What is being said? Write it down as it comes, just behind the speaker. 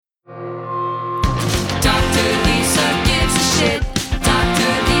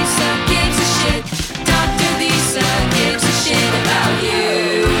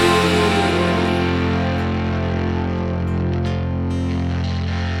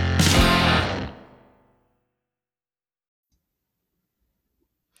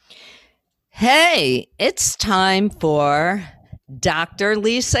Hey, it's time for Dr.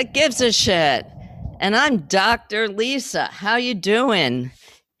 Lisa Gives a Shit. And I'm Dr. Lisa. How you doing?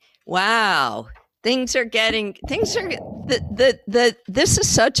 Wow. This is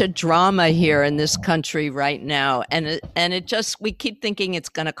such a drama here in this country right now, and it just, we keep thinking it's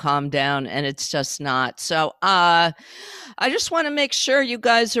going to calm down, and it's just not. So I just want to make sure you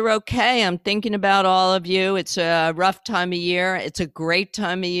guys are okay. I'm thinking about all of you. It's a rough time of year. It's a great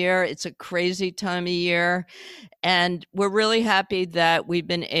time of year. It's a crazy time of year. And we're really happy that we've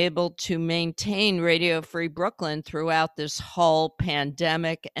been able to maintain Radio Free Brooklyn throughout this whole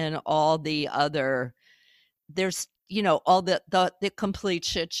pandemic and all the other, there's, all the complete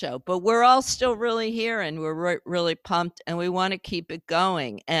shit show. But we're all still really here, and we're really pumped, and we want to keep it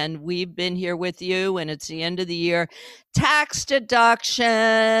going. And we've been here with you, and it's the end of the year. Tax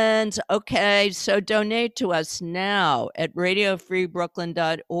deductions. Okay, so donate to us now at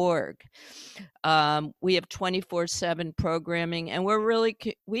radiofreebrooklyn.org. We have 24/7 programming, and we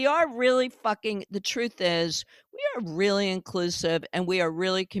are really fucking, the truth is, we are really inclusive, and we are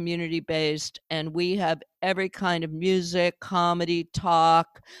really community based, and we have every kind of music, comedy,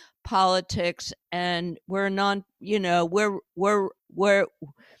 talk, politics, and we're non, we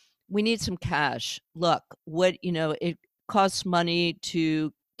need some cash. Look, it costs money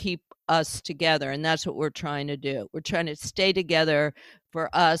to keep us together, and that's what we're trying to do. We're trying to stay together for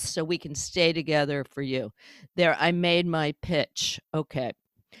us so we can stay together for you. There, I made my pitch. Okay.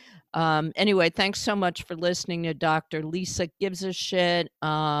 Anyway, thanks so much for listening to Dr. Lisa Gives a Shit.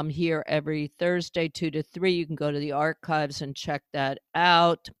 Here every Thursday, 2 to 3. You can go to the archives and check that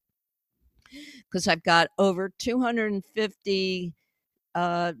out, because I've got over 250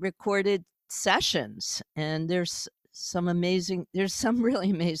 recorded sessions, and there's some really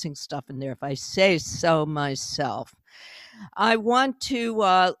amazing stuff in there, if I say so myself. I want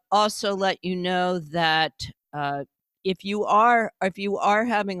to also let you know that if you are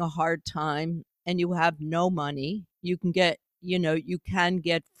having a hard time and you have no money, you can get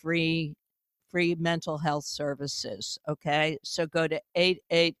free mental health services. Okay, so go to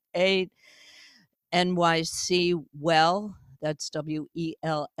 888 NYC Well. That's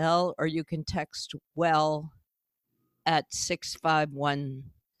WELL, or you can text well at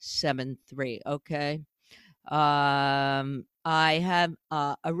 65173. Okay. I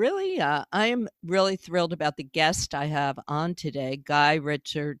am really thrilled about the guest I have on today, Guy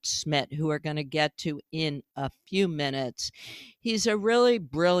Richard Smith, who we're going to get to in a few minutes. He's a really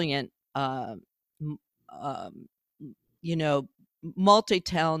brilliant, you know,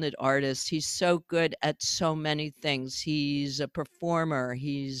 multi-talented artist. He's so good at so many things. He's a performer,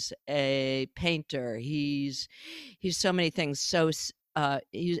 he's a painter, he's so many things.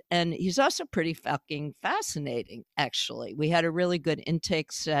 He's also pretty fucking fascinating, actually. We had a really good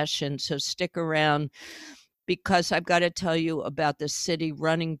intake session, so stick around, because I've got to tell you about the city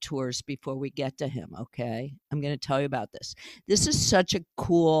running tours before we get to him. Okay, I'm going to tell you about this. This is such a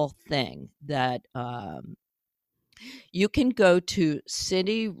cool thing that you can go to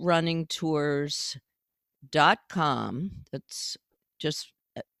cityrunningtours.com. That's just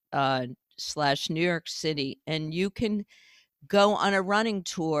slash New York City, and you can go on a running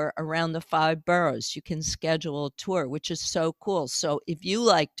tour around the 5 boroughs. You can schedule a tour, which is so cool. So if you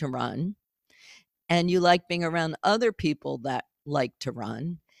like to run, and you like being around other people that like to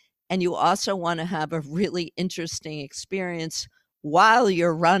run, and you also want to have a really interesting experience while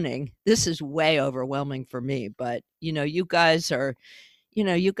you're running, this is way overwhelming for me, but you guys are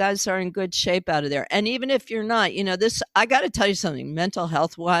in good shape out of there. And even if you're not, this, I got to tell you something, mental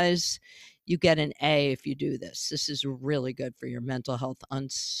health wise, you get an A if you do this. This is really good for your mental health on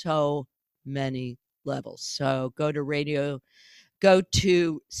so many levels. So go to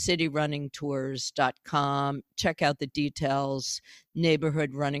cityrunningtours.com, check out the details.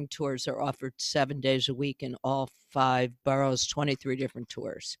 Neighborhood running tours are offered 7 days a week in all 5 boroughs, 23 different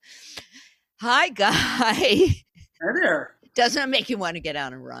tours. Hi, Guy. Hi there. Doesn't it make you want to get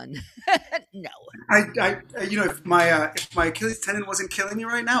out and run? No. If my Achilles tendon wasn't killing me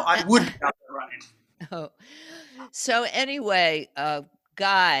right now, I would be out there running. Oh. So anyway,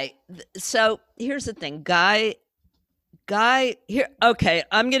 Guy. So here's the thing, Guy. Here. Okay,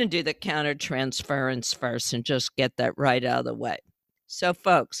 I'm going to do the counter transference first and just get that right out of the way. So,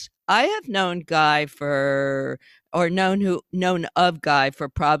 folks, I have known Guy known of Guy for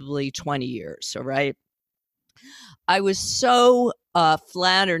probably 20 years. All right. I was so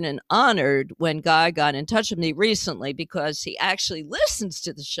flattered and honored when Guy got in touch with me recently, because he actually listens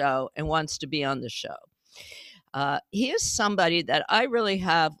to the show and wants to be on the show. He is somebody that I really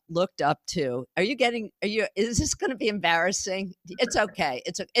have looked up to. Is this going to be embarrassing? It's okay.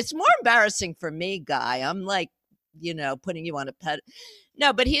 It's more embarrassing for me, Guy. I'm like, putting you on a pet.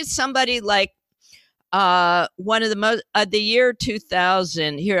 No, but he's somebody like, one of the most, the year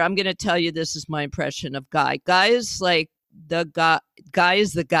 2000. Here, I'm going to tell you, this is my impression of Guy. Guy is like Guy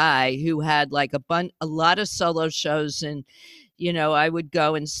is the guy who had like a lot of solo shows, and I would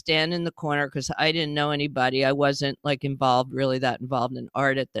go and stand in the corner because I didn't know anybody. I wasn't like really that involved in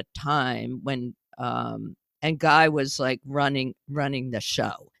art at the time when, and Guy was like running the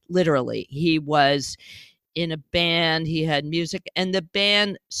show. Literally, he was in a band. He had music, and the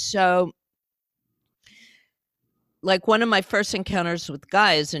band. So, like, one of my first encounters with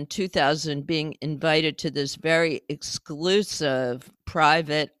Guy is in 2000, being invited to this very exclusive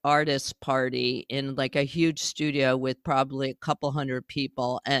private artist party in like a huge studio with probably a couple hundred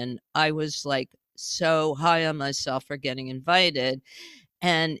people. And I was like so high on myself for getting invited.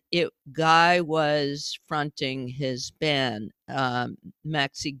 And Guy was fronting his band,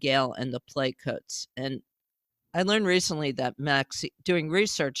 Maxie Gale and the Playcoats. And I learned recently that doing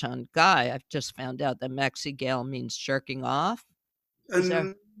research on Guy, I've just found out that Maxie Gale means jerking off.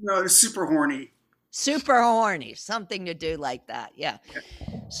 And no, it's super horny. Super horny, something to do like that. Yeah.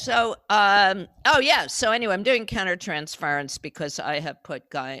 So, oh yeah. So anyway, I'm doing countertransference because I have put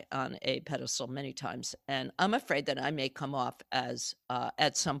Guy on a pedestal many times, and I'm afraid that I may come off as,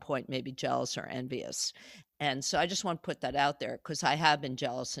 at some point, maybe jealous or envious. And so I just want to put that out there because I have been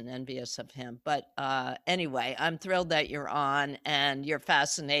jealous and envious of him. But anyway, I'm thrilled that you're on and you're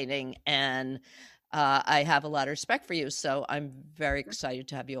fascinating, and I have a lot of respect for you. So I'm very excited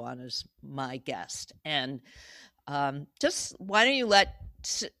to have you on as my guest. And just why don't you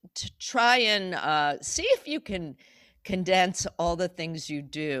to try and see if you can condense all the things you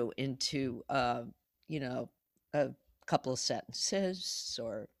do into, a couple of sentences,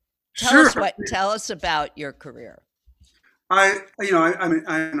 or tell us about your career. I'm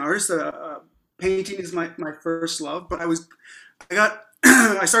an artist. Painting is my first love, but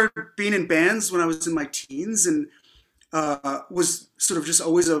I started being in bands when I was in my teens, and was sort of just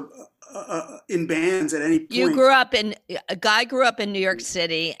always in bands at any point. A Guy grew up in New York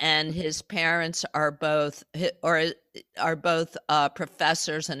City, and his parents are both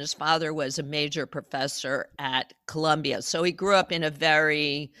professors, and his father was a major professor at Columbia. So he grew up in a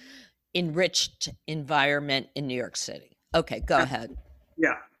very enriched environment in New York City. Okay, go ahead.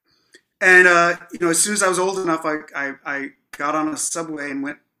 Yeah. And, as soon as I was old enough, I got on a subway and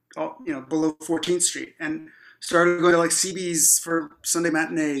went, below 14th Street and started going to like CB's for Sunday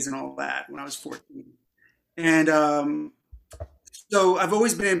matinees and all that when I was 14. And so I've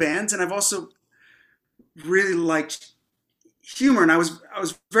always been in bands, and I've also really liked humor. And I was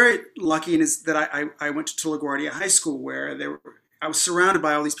very lucky in that I went to LaGuardia High School, where I was surrounded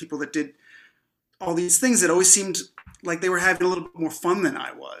by all these people that did all these things that always seemed like they were having a little bit more fun than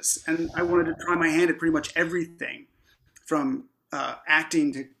I was. And I wanted to try my hand at pretty much everything, from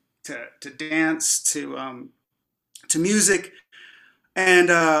acting to dance to music. And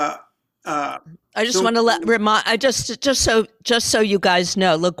I just want to remind, just so you guys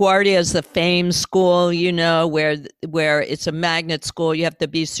know, LaGuardia is the famed school, where it's a magnet school. You have to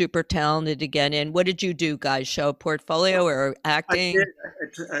be super talented to get in. What did you do, guys? Show a portfolio or acting?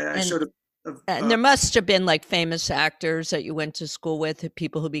 I showed and there must have been like famous actors that you went to school with,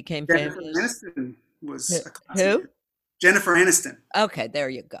 people who became famous. Aniston was who? Jennifer Aniston. Okay, there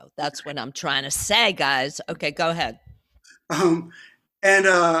you go. That's what I'm trying to say, guys. Okay, go ahead. So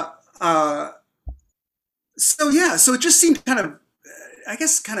it just seemed kind of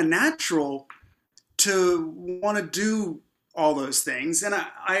natural to want to do all those things. And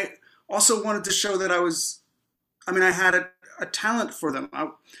I also wanted to show that I had a talent for them.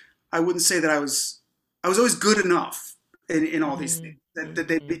 I wouldn't say that I was always good enough in all these things, that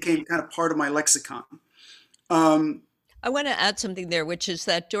they became kind of part of my lexicon. I want to add something there, which is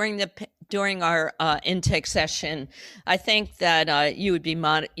that during our intake session, I think that you would be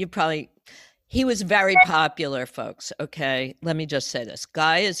he was very popular, folks. Okay, let me just say this: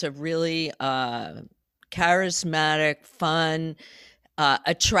 Guy is a really charismatic, fun,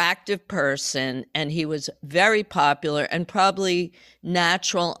 attractive person, and he was very popular and probably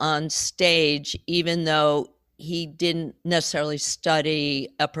natural on stage, even though he didn't necessarily he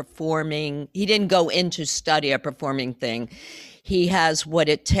didn't go into study a performing thing. He has what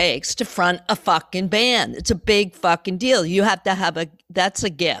it takes to front a fucking band. It's a big fucking deal. You have to that's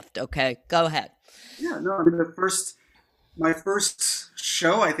a gift. Okay, go ahead. Yeah, no, my first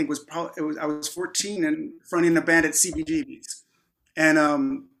show, I think, I was 14 and fronting a band at CBGB's.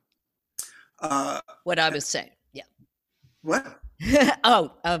 And what I was saying. What?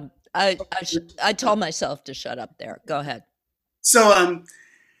 Oh, I told myself to shut up there. Go ahead. So,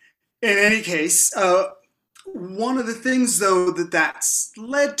 in any case, one of the things though that's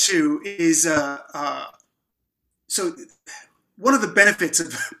led to is so one of the benefits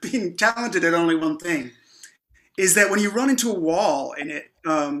of being talented at only one thing is that when you run into a wall in it,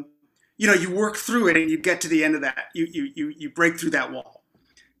 you work through it and you get to the end of that. You break through that wall.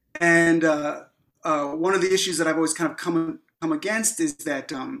 And one of the issues that I've always kind of come against is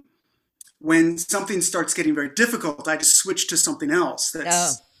that when something starts getting very difficult, I just switch to something else Oh.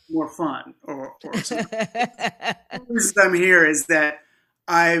 that's more fun or something. The reason I'm here is that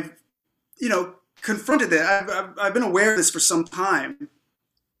I've confronted that. I've been aware of this for some time,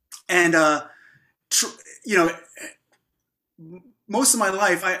 and tr- you know most of my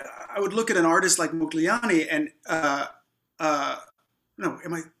life, I would look at an artist like Modigliani and uh, no,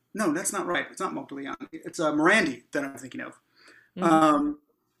 am I? No, that's not right. It's not Modigliani. It's Morandi that I'm thinking of. Mhm. Um,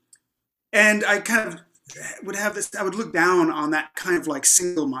 and I kind of would have this. I would look down on that kind of like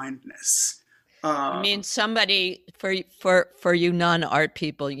single-mindedness. You Uh, mean somebody for you non-art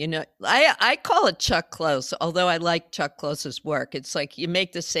people, I call it Chuck Close, although I like Chuck Close's work. It's like you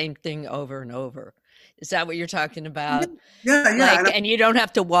make the same thing over and over. Is that what you're talking about? yeah, yeah, Like, and you don't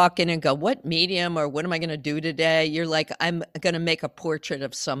have to walk in and go, what medium or what am I going to do today? You're like, I'm going to make a portrait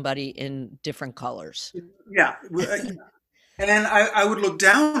of somebody in different colors. yeah. And I would look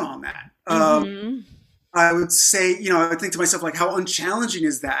down on that. Mhm. I would say, I would think to myself, like, how unchallenging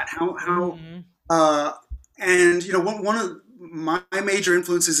is that? Mhm. Uh, and one of my major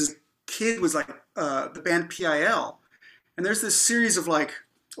influences as a kid was like the band PIL, and there's this series of like,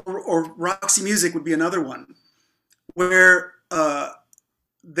 or Roxy Music would be another one, where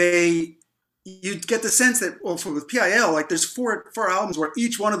they you'd get the sense that well, with PIL, like there's four albums where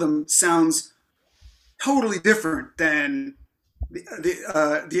each one of them sounds totally different than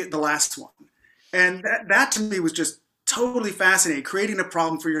the last one, and that to me was just totally fascinating, creating a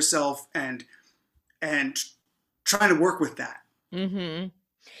problem for yourself and trying to work with that. Mhm.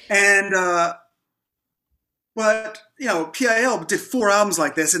 And but PIL did four albums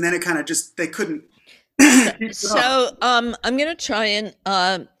like this, and then it kind of just they couldn't So, keep it up. so I'm gonna try and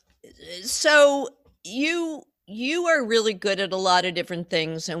so you are really good at a lot of different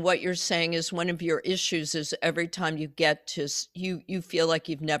things, and what you're saying is one of your issues is every time you get to you feel like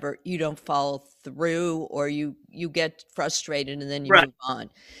you don't follow through, or you get frustrated and then you Right, move on.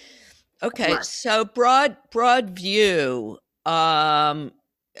 Okay, right. so broad view. Um,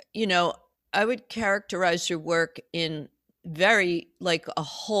 you know, I would characterize your work in very like a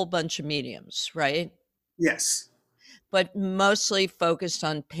whole bunch of mediums, right? Yes. But mostly focused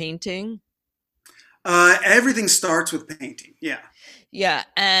on painting. Everything starts with painting. Yeah. Yeah,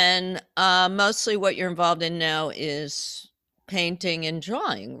 and mostly what you're involved in now is painting and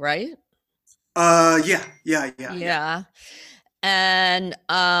drawing, right? Yeah, yeah, yeah, yeah. Yeah. And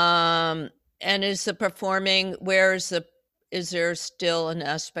is the performing where is there still an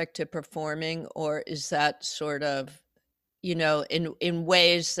aspect to performing, or is that sort of, in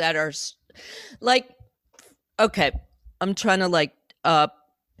ways that are like, okay, I'm trying to uh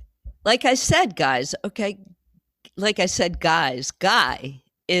like I said, guys, okay, like I said, guys, Guy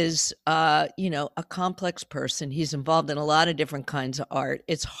is a complex person. He's involved in a lot of different kinds of art.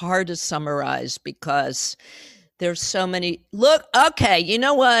 It's hard to summarize because there's so many. Look, okay, you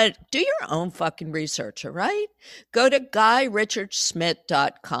know what? Do your own fucking research, all right? Go to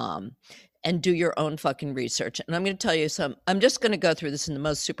guyrichardsmith.com and do your own fucking research. And I'm going to tell you some. I'm just going to go through this in the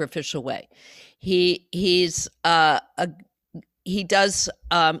most superficial way. He does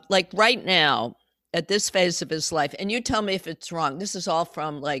like right now at this phase of his life, and you tell me if it's wrong. This is all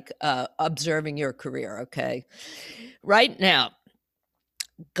from like observing your career, okay? Right now,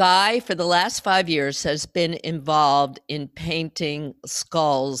 Guy for the last 5 years has been involved in painting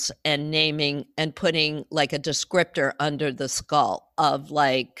skulls and naming and putting like a descriptor under the skull of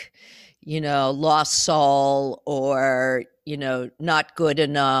like, lost soul, or not good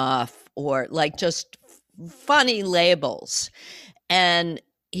enough, or like just funny labels. And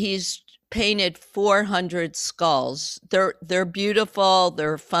he's painted 400 skulls. They're beautiful,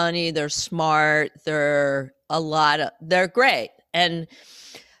 they're funny, they're smart, they're great. And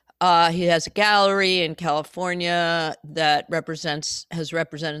he has a gallery in California that has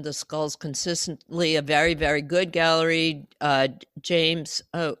represented the skulls consistently. A very, very good gallery. James,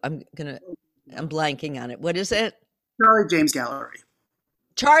 I'm blanking on it. What is it? Charlie James Gallery.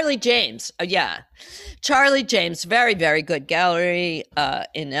 Charlie James. Yeah. Charlie James, very, very good gallery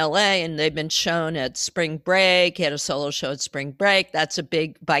in LA, and they've been shown at Spring Break. He had a solo show at Spring Break. That's a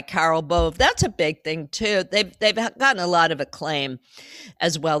big by Carol Bove. That's a big thing too. They've gotten a lot of acclaim,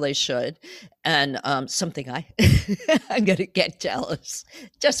 as well they should, and something I'm gonna get jealous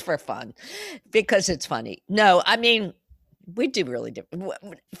just for fun because it's funny. No, I mean we do really do.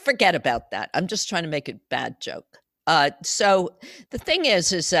 Forget about that. I'm just trying to make a bad joke. So the thing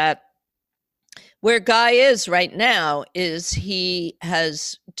is that where Guy is right now is he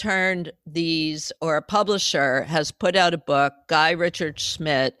has turned these, or a publisher has put out a book, Guy Richard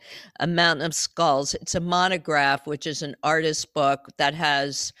Schmidt, A Mountain of Skulls. It's a monograph, which is an artist book that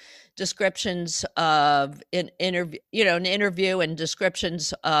has descriptions of an interview and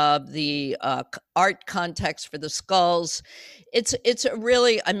descriptions of the art context for the skulls. It's a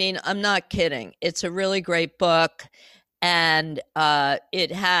really, I mean, I'm not kidding. It's a really great book, and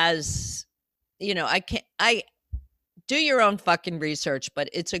it has, I do your own fucking research, but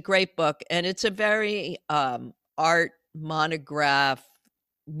it's a great book, and it's a very art monograph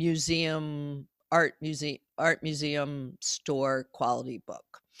art museum store quality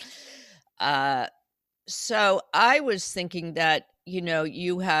book. So I was thinking that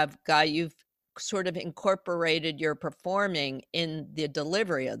you've sort of incorporated your performing in the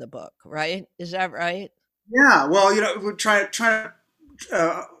delivery of the book, right? Is that right? Yeah, well, we're trying.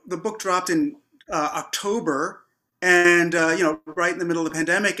 The book dropped in October, and right in the middle of the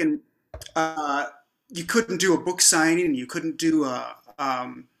pandemic, and uh, you couldn't do a book signing, you couldn't do a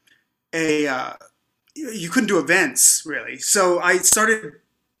you couldn't do events really. So I started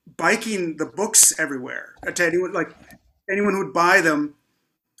biking the books everywhere to anyone, like anyone who would buy them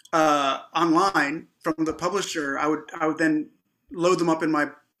online from the publisher. I would then load them up in my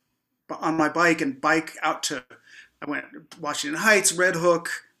on my bike and bike out to. I went Washington Heights, Red Hook,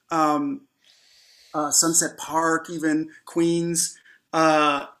 Sunset Park, even Queens,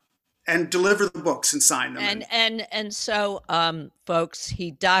 and deliver the books and sign them. And so, folks,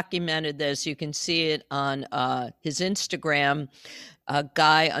 he documented this. You can see it on his Instagram,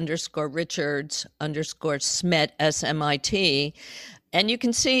 Guy underscore Richards underscore Smith, SMIT. And you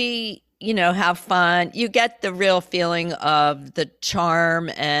can see, how fun you get, the real feeling of the charm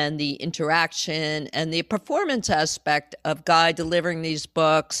and the interaction and the performance aspect of Guy delivering these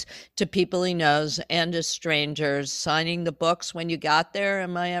books to people he knows and to strangers, signing the books when you got there.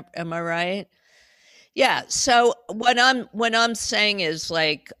 Am I right? Yeah. So what I'm saying is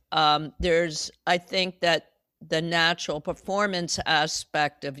like there's, I think that the natural performance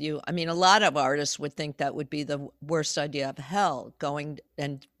aspect of you, I mean, a lot of artists would think that would be the worst idea of hell, going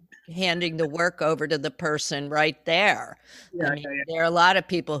and handing the work over to the person right there. I Yeah, mean, yeah, there are a lot of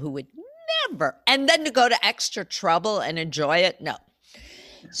people who would never, and then to go to extra trouble and enjoy it. No.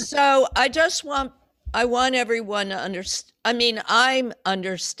 So I want everyone to understand. I mean, I'm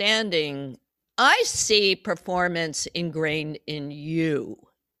understanding. I see performance ingrained in you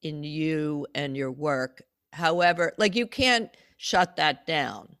and your work. However, like you can't shut that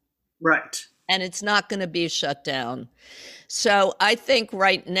down, right. and it's not going to be shut down. So I think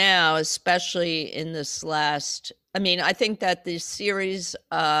right now, especially in this last, I mean, I think that the series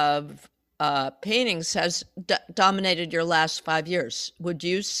of paintings has dominated your last 5 years. Would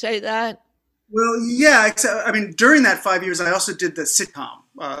you say that? Well, yeah. Except, I mean, during that 5 years, I also did the sitcom,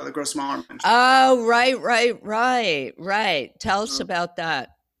 the Gross Mallerman. Oh, right, right, right, right. Tell us So about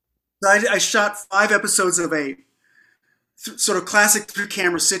that. I shot 5 episodes of a sort of classic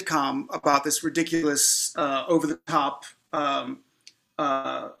three-camera sitcom about this ridiculous, over-the-top, um,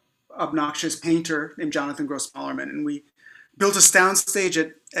 uh, obnoxious painter named Jonathan Gross Mallerman, and we built a soundstage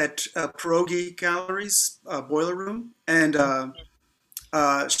at Pierogi Gallery's Boiler Room, and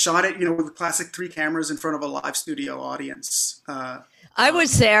shot it, with the classic three cameras in front of a live studio audience. I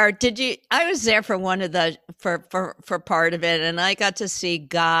was Um, there. Did you? I was there for one of the for part of it, and I got to see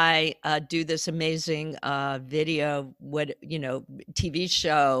Guy do this amazing video, TV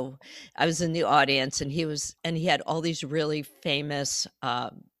show. I was in the audience, and he had all these really famous,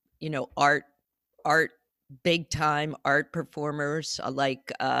 art big time art performers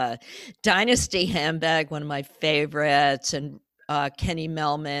like Dynasty Handbag, one of my favorites, and Kenny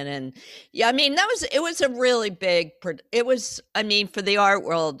Melman, and yeah, I mean it was a really big. It was, I mean, for the art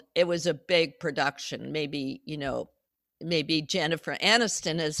world, it was a big production. Maybe Jennifer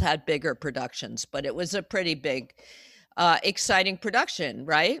Aniston has had bigger productions, but it was a pretty big, exciting production,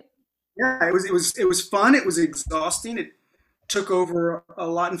 right? yeah, it was fun. It was exhausting. It took over a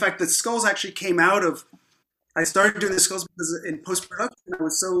lot. In fact, the skulls actually came out of. I started doing the skulls because in post production I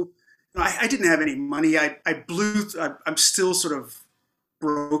was so. I didn't have any money. I blew. I'm still sort of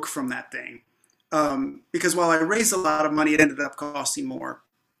broke from that thing. Because while I raised a lot of money, it ended up costing more.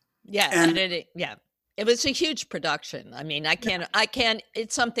 Yeah, And yeah. It was a huge production. I mean, I can't,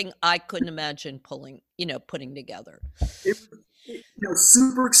 it's something I couldn't imagine putting together. it was,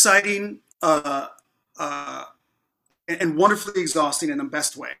 super exciting, uh, and wonderfully exhausting in the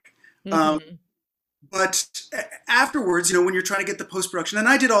best way. Um, Hmm. but afterwards, when you're trying to get the post production, and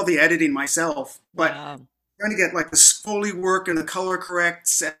I did all the editing myself, but Wow. trying to get like the Foley work and the color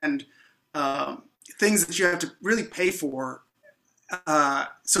corrects and um, things that you have to really pay for.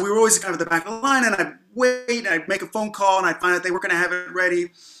 So we were always kind of at the back of the line, and I'd wait, I'd make a phone call, and I'd find out they weren't going to have it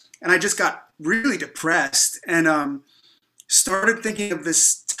ready. And I just got really depressed and started thinking of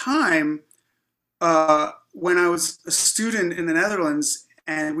this time when I was a student in the Netherlands,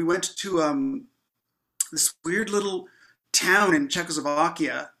 and we went to this weird little town in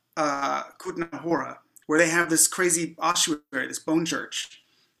Czechoslovakia, Kutná Hora, where they have this crazy ossuary, this bone church,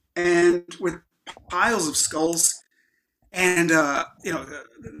 and with piles of skulls. And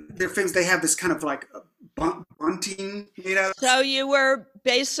their things, they have this kind of like bunting made out of. So you were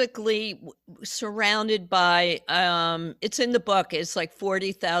basically surrounded by, it's in the book, it's like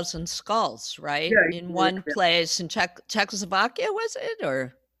 40,000 skulls, right? Yeah, In one place in Czechoslovakia, was it?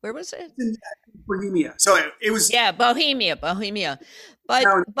 Or where was it? in Bohemia. So it was. Yeah, Bohemia.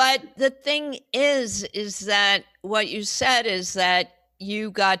 But the thing is that what you said is that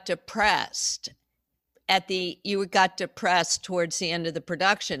you got depressed you got depressed towards the end of the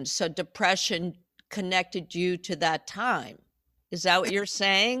production. So depression connected you to that time. Is that what you're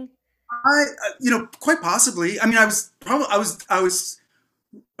saying? Quite possibly. I mean, I was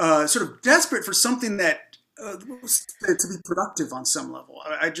sort of desperate for something that was to be productive on some level.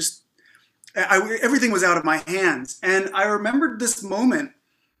 Everything was out of my hands, and I remembered this moment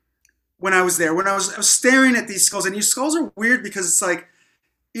when I was there, when I was staring at these skulls, and these skulls are weird because it's like,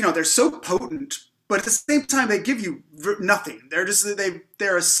 they're so potent, but at the same time they give you nothing. They're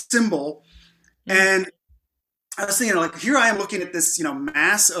a symbol, and I was thinking, like, here I am looking at this,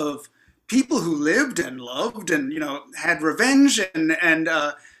 mass of people who lived and loved and, had revenge and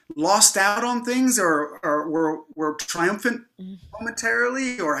lost out on things, or were triumphant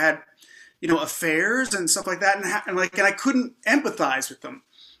momentarily, or had, affairs and stuff like that, and I couldn't empathize with them.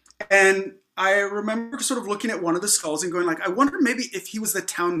 And I remember sort of looking at one of the skulls and going, like, I wonder maybe if he was the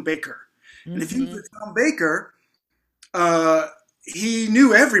town baker, and if he was Mm-hmm. the town baker, he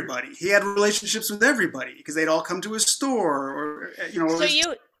knew everybody. He had relationships with everybody because they'd all come to his store, or So his.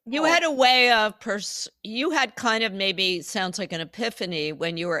 you had a way of you had kind of, maybe sounds like an epiphany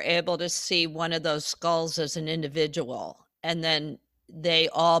when you were able to see one of those skulls as an individual, and then they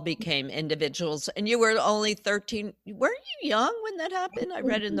all became individuals, and you were only 13. Were you young when that happened? I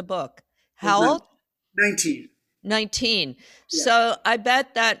read in the book. How old? 19. 19. Yeah. So I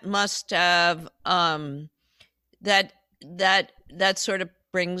bet that must have that that sort of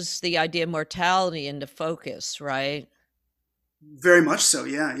brings the idea of mortality into focus, right? Very much so.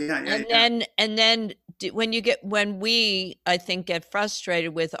 Yeah, yeah, yeah, And yeah. then when we, I think, get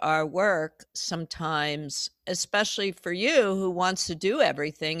frustrated with our work sometimes, especially for you who wants to do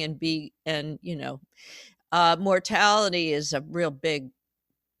everything and mortality is a real big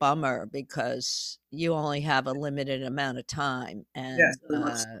bummer because you only have a limited amount of time Yes, and very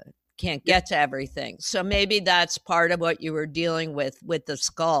much so. can't Yeah, get to everything. So maybe that's part of what you were dealing with the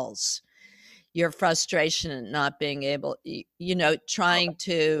skulls, your frustration and not being able, trying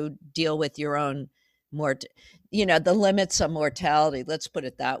to deal with your own mort, the limits of mortality. Let's put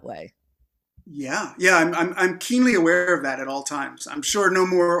it that way. yeah, yeah. I'm keenly aware of that at all times. I'm sure no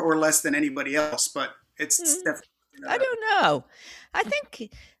more or less than anybody else, but it's Hmm, definitely. I don't know. I think,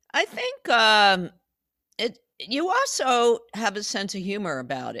 it. You also have a sense of humor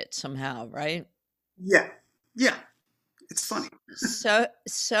about it somehow, right? Yeah, yeah. It's funny.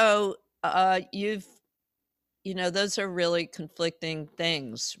 You've, those are really conflicting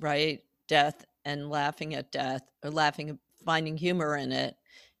things, right? Death and laughing at death, or finding humor in it,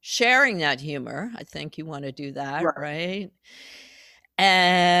 sharing that humor. I think you want to do that, Right. right?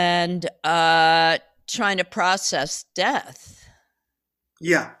 And trying to process death.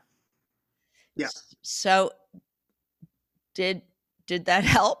 Yeah, yeah. So did that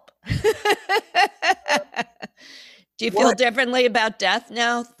help? Do you feel What? differently about death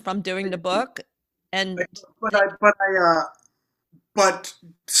now from doing the book? And But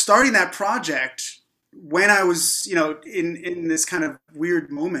starting that project when I was, in this kind of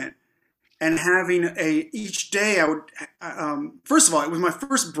weird moment, and having each day I would, first of all, it was my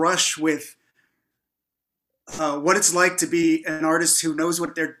first brush with what it's like to be an artist who knows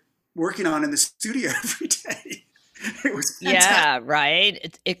what they're working on in the studio every day. It was fantastic. Yeah, right.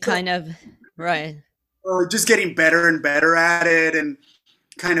 It So, kind of right. just getting better and better at it, and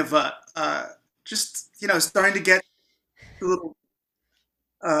kind of just starting to get a little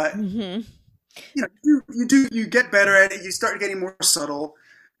uh, Hmm. you get better at it. You start getting more subtle.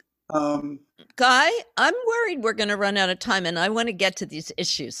 Um, Guy, I'm worried we're going to run out of time, and I want to get to these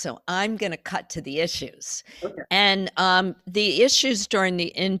issues. So I'm going to cut to the issues, okay. and the issues during the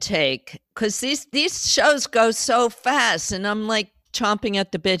intake, because these shows go so fast, and I'm like chomping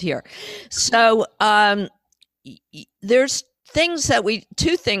at the bit here. So there's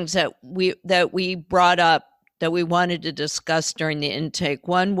two things that we brought up that we wanted to discuss during the intake.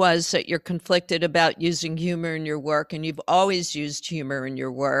 One was that you're conflicted about using humor in your work, and you've always used humor in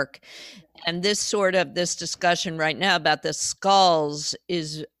your work. And this discussion right now about the skulls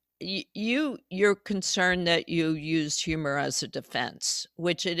is you're concerned that you use humor as a defense,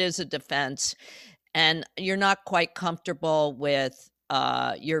 which it is a defense, and you're not quite comfortable with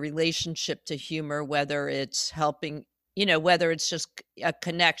your relationship to humor, whether it's helping, whether it's just a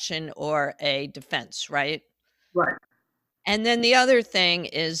connection or a defense, right? Right. And then the other thing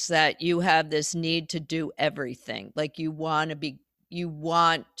is that you have this need to do everything. Like you want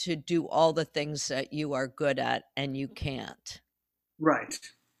to do all the things that you are good at and you can't. Right.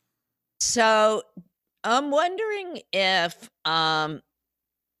 So I'm wondering if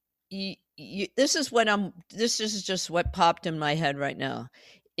this is just what popped in my head right now,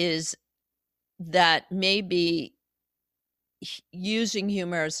 is that maybe using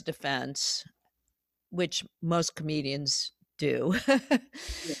humor as a defense, which most comedians do, Yeah.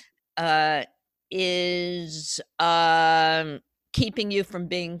 uh, is keeping you from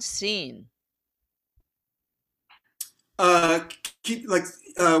being seen. Uh, keep like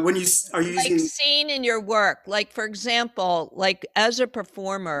when are you Like using? seen in your work. Like, for example, like as a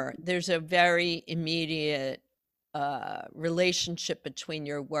performer, there's a very immediate relationship between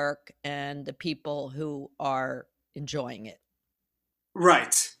your work and the people who are enjoying it.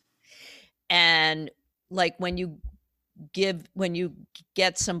 Right. And like when you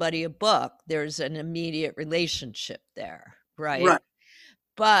get somebody a book, there's an immediate relationship there, right? Right.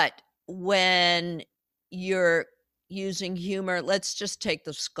 But when you're using humor, let's just take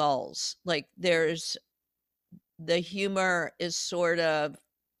the skulls. Like the humor is sort of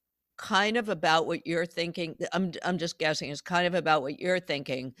kind of about what you're thinking. I'm just guessing. It's kind of about what you're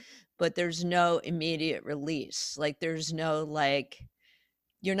thinking, but there's no immediate release. Like there's no like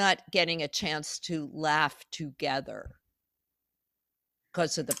you're not getting a chance to laugh together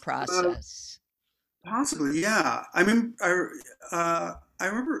because of the Uh, process. Possibly. Yeah. I mean, I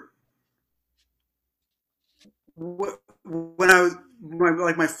remember when I was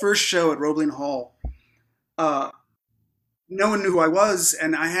my first show at Roebling Hall. Uh, no one knew who I was,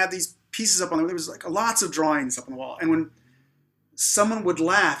 and I had these pieces up on there was like lots of drawings up on the wall, and when someone would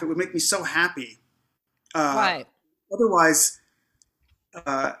laugh, it would make me so happy. Uh, Right. Otherwise,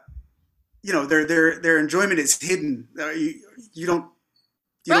 uh, their enjoyment is hidden. You don't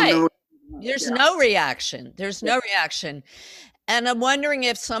Right. know. There's Yeah. no reaction. There's no reaction. And I'm wondering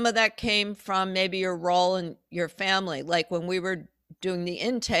if some of that came from maybe your role in your family. Like when we were doing the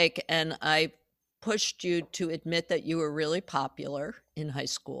intake and I pushed you to admit that you were really popular in high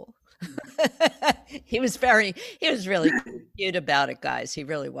school. He was really cute about it, guys. He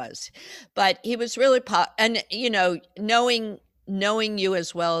really was. But he was really and knowing you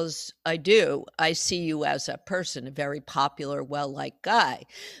as well as I do, I see you as a person, a very popular, well-liked guy.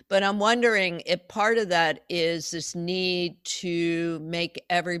 But I'm wondering if part of that is this need to make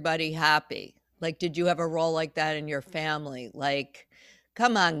everybody happy. Like, did you have a role like that in your family? Like,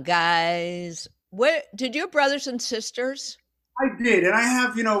 come on, guys. What did you have brothers and sisters? I did, and I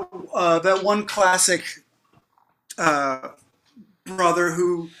have that one classic uh, brother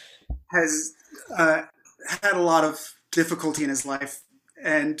who has uh, had a lot of difficulty in his life,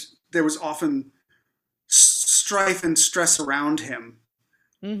 and there was often strife and stress around him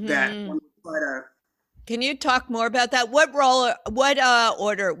that Hmm. one would try to. Can you talk more about that? What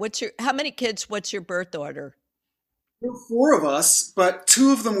order? How many kids? What's your birth order? There were four of us, but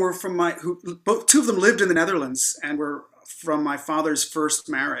two of them were from my who both two of them lived in the Netherlands and were from my father's first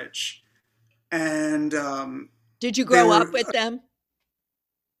marriage, and Did you they grow up were. with them?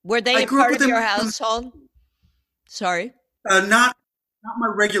 Were they I a grew up part with of them, your household? Sorry. not my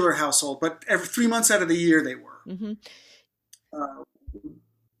regular household, but every 3 months out of the year they were. Hmm. Uh,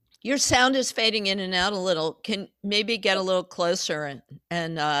 Your sound is fading in and out a little. Can maybe get a little closer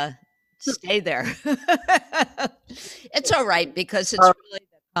and stay there. It's all right because it's uh, really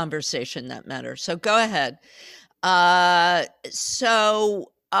the conversation that matters. So go ahead.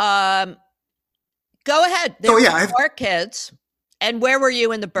 So Go ahead. There So were yeah, 4 kids. And where were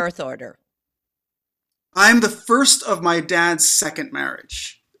you in the birth order? I'm the first of my dad's second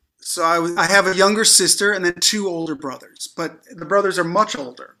marriage. So I have a younger sister and then two older brothers, but the brothers are much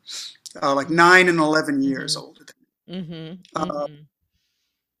older, like 9 and 11 years Mhm. older than me. Mhm. Uh, Mhm.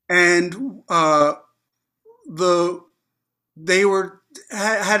 and the they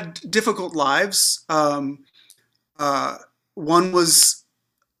had difficult lives. Uh, one was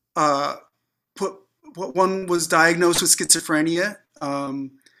uh, put one was diagnosed with schizophrenia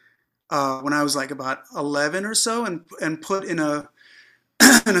when I was like about 11 or so, and put in a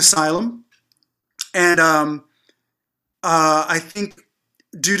an asylum. And I think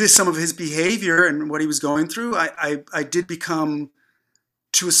due to some of his behavior and what he was going through, I did become,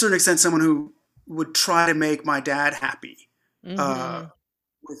 to a certain extent, someone who would try to make my dad happy uh, Mhm.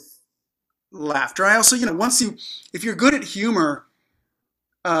 with laughter. I also, if you're good at humor,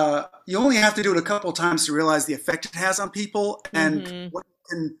 you only have to do it a couple of times to realize the effect it has on people and Mhm.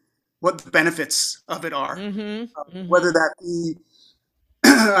 what the benefits of it are. Mhm. Whether Mhm. that be,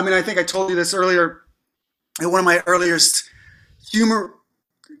 I mean, I think I told you this earlier. One of my earliest humor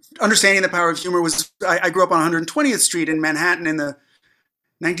understanding the power of humor was I grew up on 120th Street in Manhattan in the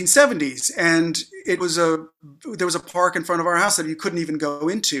 1970s, and there was a park in front of our house that you couldn't even go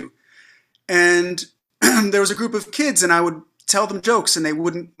into, and there was a group of kids, and I would tell them jokes, and they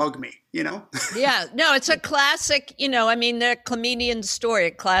wouldn't bug me, you know. Yeah, no, it's a classic, I mean, the comedian story,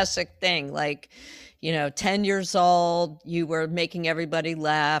 a classic thing. Like, 10 years old, you were making everybody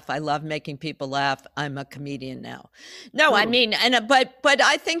laugh. I love making people laugh. I'm a comedian now. No, I Totally. mean, but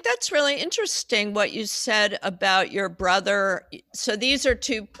I think that's really interesting what you said about your brother. So these are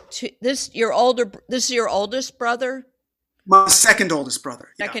two this is your oldest brother? My second oldest brother.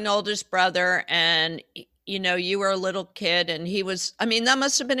 Yeah, Second oldest brother, and you were a little kid, and he was, I mean, that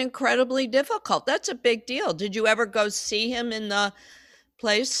must have been incredibly difficult. That's a big deal. Did you ever go see him in the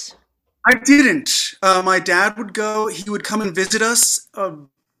place? I didn't. My dad would go. He would come and visit us.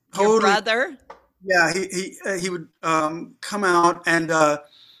 Your Totally. brother? Yeah, he would come out and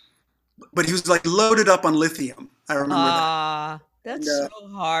but he was like loaded up on lithium. I remember that. Ah, And that's so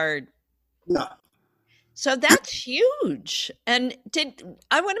hard. yeah, So that's huge. And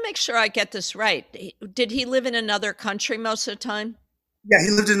I want to make sure I get this right. Did he live in another country most of the time yeah,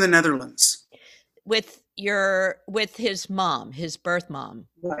 he lived in the Netherlands. with his mom, his birth mom,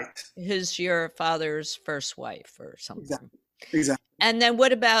 Right. your father's first wife or something? Exactly. Exactly. And then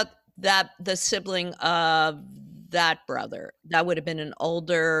what about the sibling of that brother? That would have been an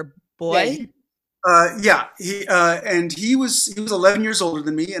older Yeah. boy? Yeah. He was 11 years older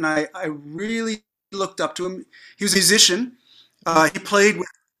than me, and I really looked up to him. He was a musician. He Mhm. played with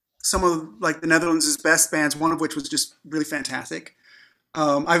some of like the Netherlands' best bands, one of which was just really fantastic.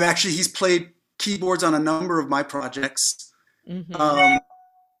 He's played keyboards on a number of my projects. Mhm. Um,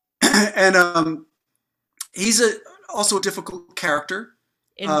 and he's also a difficult character.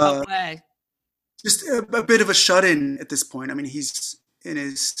 In what Uh, way? just a bit of a shut-in at this point. I mean, he's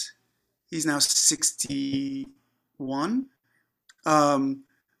now 61,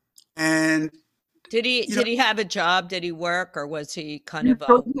 and you know Did he have a job? Did he work, or was he kind he's of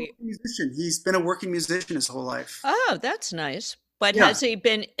a a we musician. He's been a working musician his whole life. Oh, that's nice. But Yeah.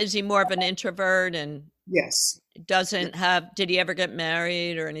 is he more of an introvert and Yes. Yeah. doesn't have did he ever get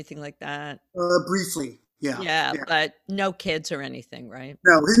married or anything like that? Briefly. Yeah. Yeah, Yeah. but no kids or anything, right?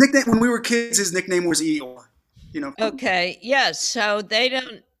 No, his nickname when we were kids, his nickname was Eeyore. From Okay, yes, so they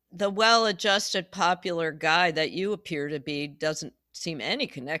don't the well-adjusted popular guy that you appear to be doesn't seem any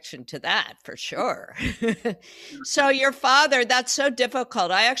connection to that for sure. So your father, that's so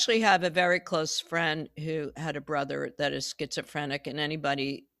difficult. I actually have a very close friend who had a brother that is schizophrenic, and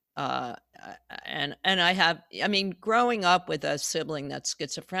anybody and I mean, growing up with a sibling that's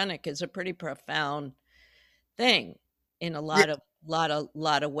schizophrenic is a pretty profound thing in a yeah, lot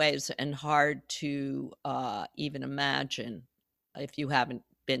of ways, and hard to even imagine if you haven't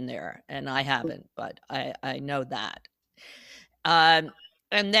been there, and I haven't, but I know that. um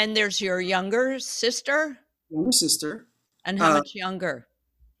and then there's your younger sister. younger sister. And how Uh, much younger?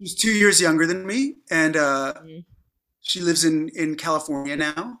 she's 2 years younger than me, and Mhm. she lives in California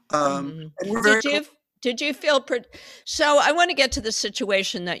now. Mhm. And we're very Did close. you did you feel so I want to get to the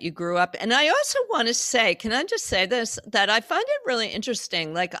situation that you grew up, and I also want to say, can I just say this, that I find it really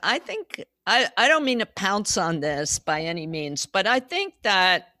interesting. Like, I think I don't mean to pounce on this by any means, but I think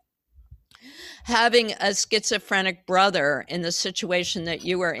that Having a schizophrenic brother in the situation that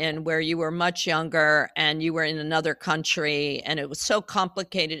you were in, where you were much younger and you were in another country, and it was so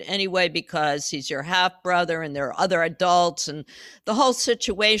complicated anyway because he's your half brother and there are other adults, and the whole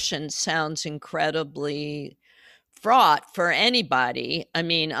situation sounds incredibly fraught for anybody. I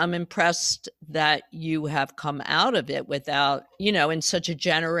mean, I'm impressed that you have come out of it without, in such a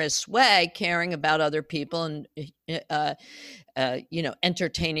generous way, caring about other people and, uh,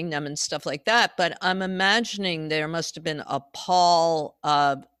 entertaining them and stuff like that. But I'm imagining there must have been a pall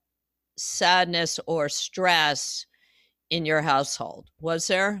of sadness or stress in your household. Was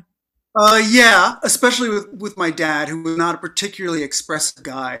there? Yeah, especially with my dad, who was not a particularly expressive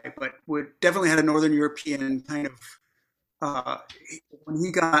guy, but would definitely had a Northern European kind of. Uh, when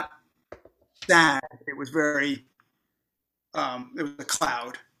he got sad, it was very. It was a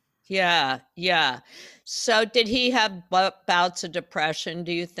cloud. Yeah, yeah. So did he have bouts of depression,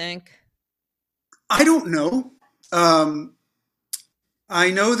 do you think? I don't know. Um, I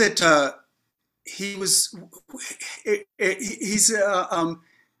know that he was. He's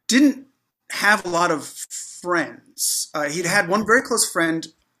didn't have a lot of friends. He'd had one very close friend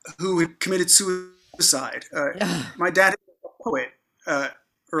who had committed suicide. My dad was a poet uh,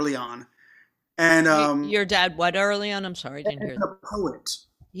 early on, and Your dad, what early on? I'm sorry, I didn't hear a that. poet.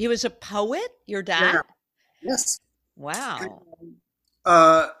 He was a poet, your dad? Yeah. Yes. And, Wow.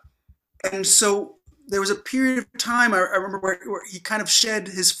 uh, and so there was a period of time I remember where he kind of shed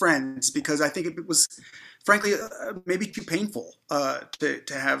his friends because I think it was, frankly, maybe too painful to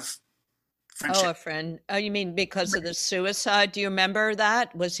have Oh, friendship. a friend. Oh, you mean because of the suicide? Do you remember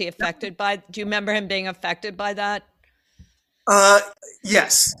that? Was he affected by, do you remember him being affected by that? Uh,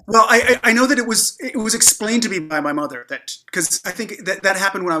 yes. Well, I know that it was explained to me by my mother that because I think that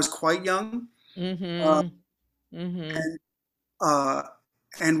happened when I was quite young. Uh, Mm-hmm. Mm-hmm. and uh,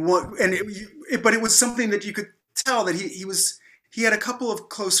 and what and but it was something that you could tell that he had a couple of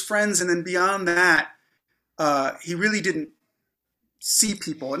close friends, and then beyond that, he really didn't see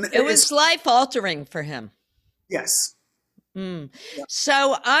people. And It it's was life altering for him. yes, Mm. yeah,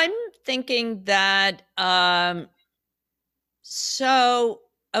 So I'm thinking that, so,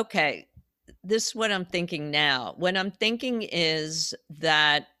 okay, this is what I'm thinking now. What I'm thinking is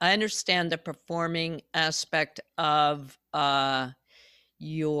that I understand the performing aspect of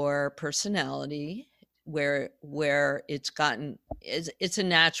your personality, where it's a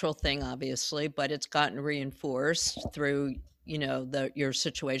natural thing, obviously, but it's gotten reinforced through the your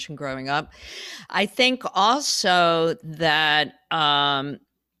situation growing up. I think also that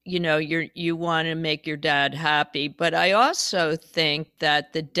you want to make your dad happy, but I also think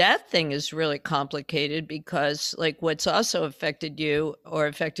that the death thing is really complicated because, like, what's also affected you or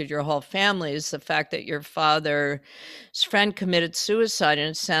affected your whole family is the fact that your father's friend committed suicide,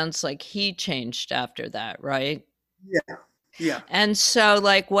 and it sounds like he changed after that, right? yeah, yeah, And so,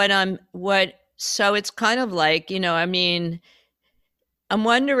 like, so it's kind of like, I mean, I'm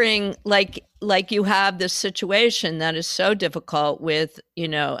wondering, like you have this situation that is so difficult with,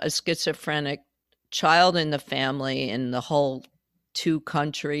 a schizophrenic child in the family and the whole two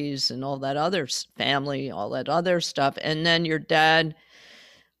countries and all that other family, all that other stuff. And then your dad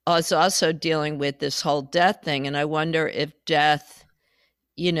is also dealing with this whole death thing. And I wonder if death,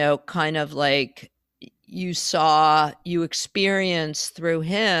 kind of like you experience through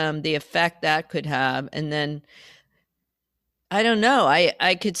him the effect that could have. And then I don't know.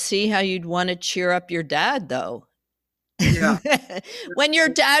 I could see how you'd wanna cheer up your dad, though. yeah. When your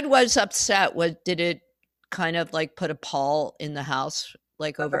dad was upset, did it kind of, like, put a pall in the house,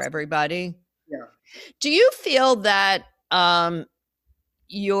 like, over That's, everybody? yeah. Do you feel that,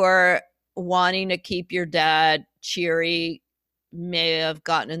 your wanting to keep your dad cheery may have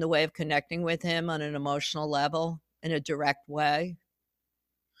gotten in the way of connecting with him on an emotional level in a direct way?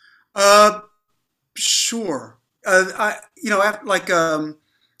 Uh, sure. Like I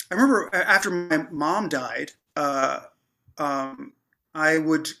remember after my mom died, um, I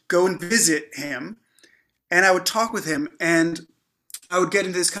would go and visit him, and I would talk with him, and I would get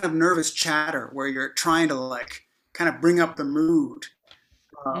into this kind of nervous chatter where you're trying to like kind of bring up the mood,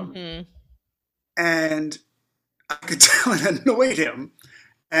 um, Mhm. and I could tell it annoyed him,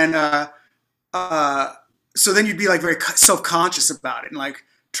 and uh, so then you'd be like very self-conscious about it, and like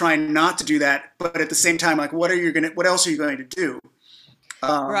trying not to do that, but at the same time, like what else are you going to do?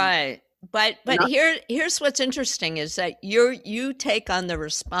 Um, Right. But not, here's what's interesting is that you take on the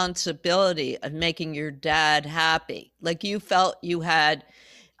responsibility of making your dad happy. Like you felt you had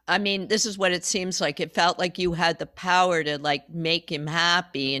I mean, this is what it seems like. It felt like you had the power to like make him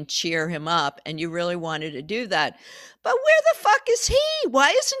happy and cheer him up, and you really wanted to do that. But where the fuck is he? Why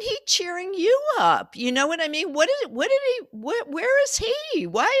isn't he cheering you up? You know what I mean? What did he where is he?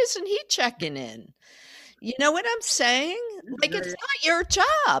 Why isn't he checking in? You know what I'm saying? Like it's not your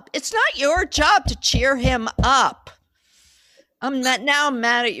job. It's not your job to cheer him up. I'm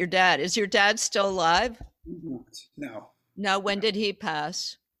mad at your dad. Is your dad still alive? No. No, when did he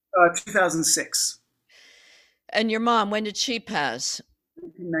pass? 2006. And your mom, when did she pass?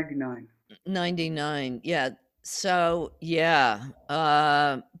 1999. 99. Yeah. So, yeah.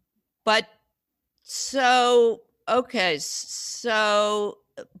 But so, okay. So,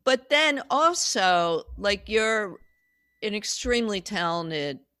 but then also, like, you're an extremely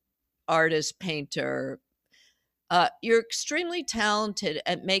talented artist, painter. You're extremely talented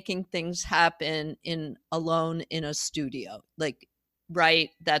at making things happen in alone in a studio. Like, right?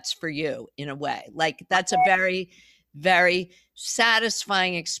 That's for you in a way. Like, that's a very, very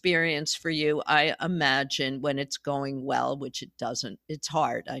satisfying experience for you, I imagine, when it's going well, which it doesn't. It's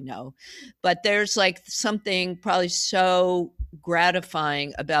hard, I know. But there's like something probably so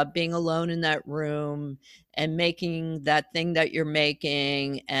gratifying about being alone in that room and making that thing that you're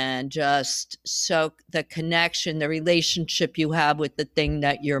making, and just so the connection, the relationship you have with the thing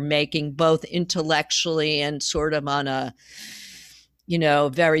that you're making, both intellectually and sort of on a,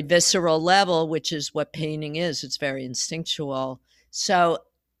 very visceral level, which is what painting is. It's very instinctual. So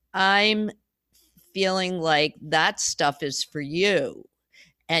I'm feeling like that stuff is for you,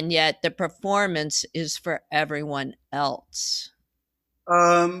 and yet the performance is for everyone else.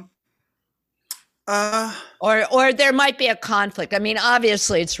 Um, uh, Or there might be a conflict. I mean,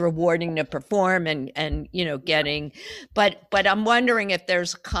 obviously it's rewarding to perform and getting, but I'm wondering if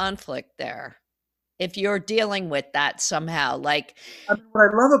there's a conflict there. If you're dealing with that somehow, like, I mean,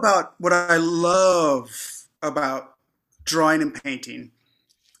 what I love about drawing and painting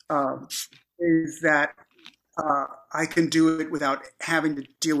um, is that I can do it without having to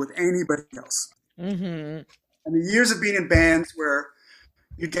deal with anybody else. mm-hmm. And the years of being in bands where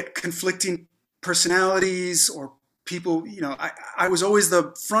you get conflicting personalities or people, I was always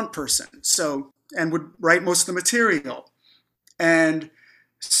the front person, so and would write most of the material. And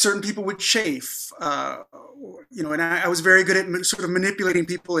certain people would chafe, and I was very good at sort of manipulating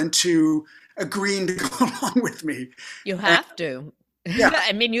people into agreeing to go along with me. You And have to. yeah,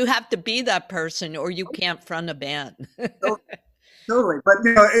 I mean, you have to be that person or you can't front a band. so- totally. But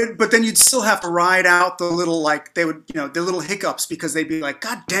but then you'd still have to ride out the little like they would, the little hiccups because they'd be like,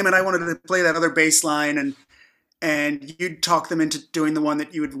 God damn it, I wanted to play that other bass line, and you'd talk them into doing the one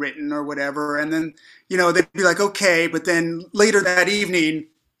that you had written or whatever, and then they'd be like, okay, but then later that evening,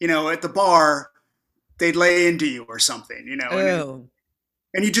 at the bar, they'd lay into you or something, Oh,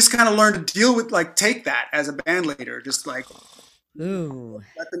 and you just kind of learn to deal with like take that as a band leader, just like ooh.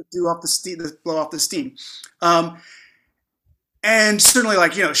 let them do off the steam, blow off the steam. Um, and certainly,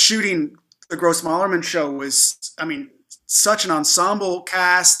 like shooting the Gross Mallerman show was, I mean, such an ensemble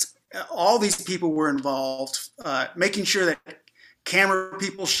cast. All these people were involved, making sure that camera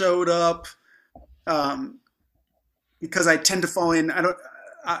people showed up. Um, because I tend to fall in, I don't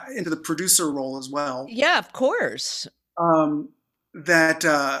into the producer role as well. Yeah, of course. Um, that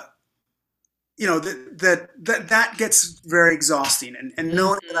that gets very exhausting, and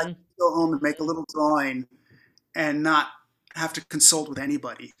knowing that I can Mhm. go home and make a little drawing and not have to consult with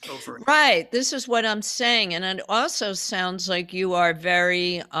anybody over it. Right. This is what I'm saying. And it also sounds like you are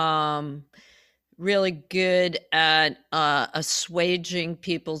very really good at assuaging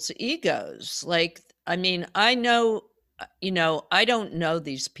people's egos. Like, I mean, I know, I don't know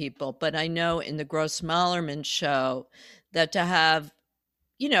these people, but I know in the Gross Mallerman show that to have,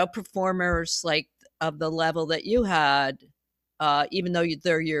 performers like of the level that you had, even though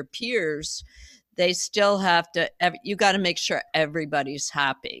they're your peers, they still have to, you got to make sure everybody's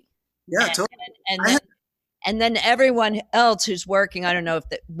happy. Yeah, And, totally. and I then had, everyone else who's working, I don't know if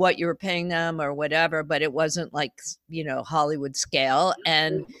what you were paying them or whatever, but it wasn't like, Hollywood scale.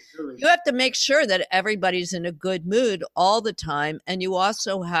 And really, you have to make sure that everybody's in a good mood all the time. And you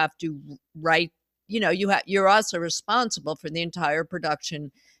also have to write, you're also responsible for the entire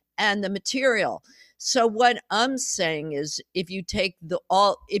production and the material. So what I'm saying is if you take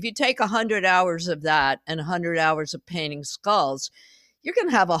 100 hours of that and 100 hours of painting skulls, you're going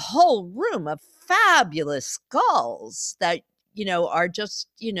to have a whole room of fabulous skulls that, are just,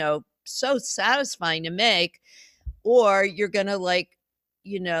 so satisfying to make. Or you're going to like,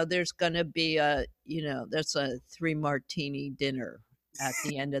 there's going to be that's a 3 martini dinner. at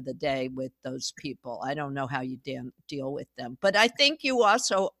the end of the day with those people. I don't know how you deal with them. But I think you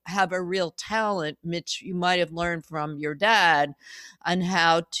also have a real talent, Mitch, you might have learned from your dad, on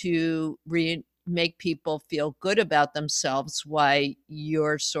how to make people feel good about themselves. Why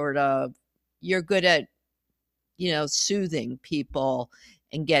you're good at, soothing people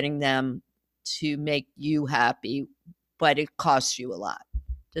and getting them to make you happy, but it costs you a lot.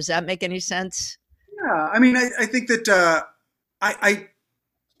 Does that make any sense? Yeah, I mean, I think that I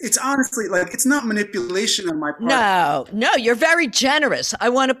it's honestly like it's not manipulation on my part. No, no, you're very generous. I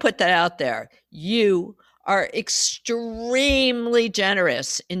want to put that out there. You are extremely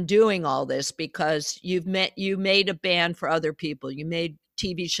generous in doing all this because you made a band for other people. You made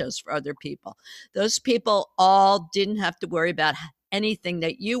TV shows for other people. Those people all didn't have to worry about anything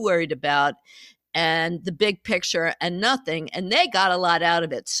that you worried about and the big picture and nothing, and they got a lot out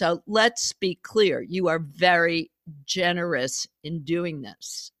of it. So let's be clear, you are very generous in doing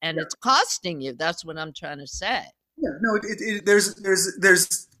this, and Yeah, it's costing you. That's what I'm trying to say. yeah. No,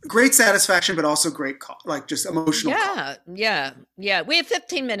 there's great satisfaction, but also great like just emotional cost. Yeah, yeah, yeah. We have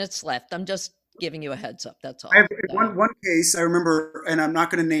 15 minutes left. I'm just giving you a heads up. That's I have all. Go ahead. one case I remember, and I'm not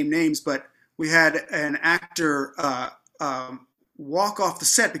going to name names, but we had an actor walk off the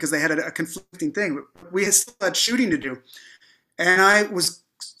set because they had a conflicting thing. We still had shooting to do, and I was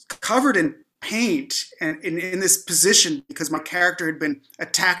covered in paint and in this position because my character had been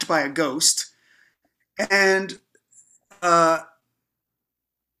attacked by a ghost, and uh,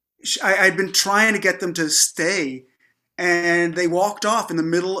 I'd been trying to get them to stay, and they walked off in the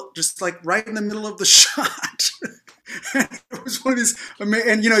middle, just like right in the middle of the shot. It was one of these,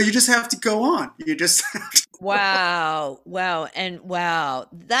 and you just have to go on. You just have to go on. Wow, wow, and wow.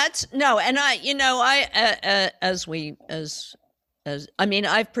 That's no, and as I mean,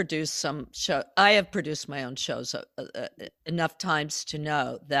 I've produced some show. I have produced my own shows enough times to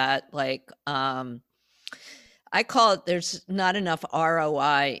know that, like, I call it there's not enough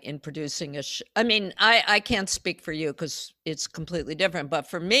ROI in producing a show. I mean, I can't speak for you because it's completely different. But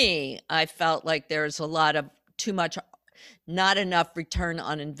for me, I felt like there's a lot of too much, not enough return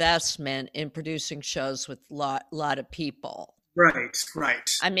on investment in producing shows with lot of people. Right, right.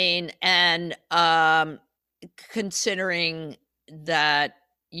 I mean, and considering that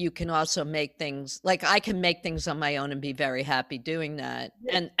you can also make things like I can make things on my own and be very happy doing that.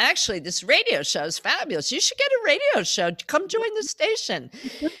 And actually, this radio show is fabulous. You should get a radio show. Come join the station.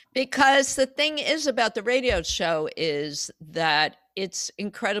 Because the thing is about the radio show is that it's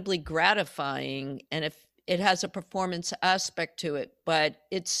incredibly gratifying. And if it has a performance aspect to it, but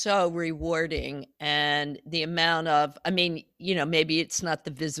it's so rewarding. And the amount of, I mean, maybe it's not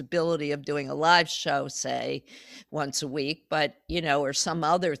the visibility of doing a live show, say once a week, but, or some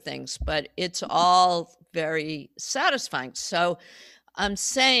other things, but it's all very satisfying. So I'm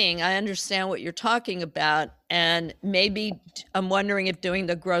saying I understand what you're talking about. And maybe I'm wondering if doing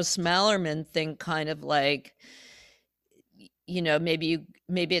the Gross Mallerman thing kind of like,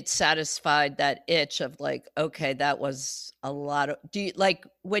 maybe it satisfied that itch of like, okay, that was a lot of, do you like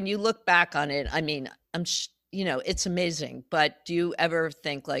when you look back on it? I mean, it's amazing, but do you ever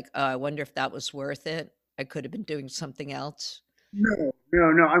think like, oh, I wonder if that was worth it? I could have been doing something else. No,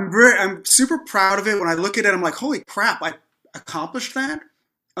 no, no. I'm super proud of it. When I look at it, I'm like, holy crap, I accomplished that.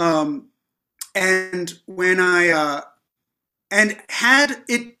 Um, and when and had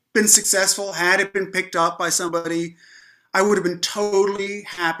it been successful, had it been picked up by somebody, I would have been totally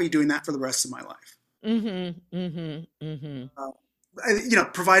happy doing that for the rest of my life. Mm-hmm. Mm-hmm. Mm-hmm. Uh,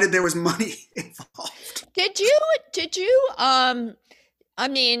 Provided there was money involved. Did you I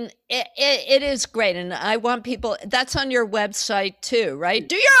mean, it is great. And I want people, that's on your website too, right?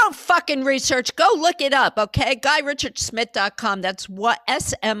 Do your own fucking research. Go look it up, okay? GuyRichardsSmith.com. That's what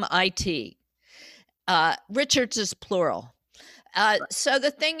SMIT. Richards is plural. So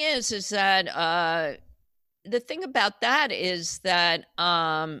the thing is that the thing about that is that,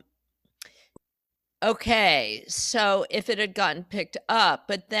 okay, so if it had gotten picked up,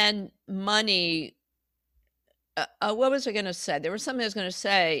 but then money, what was I going to say? There was something I was going to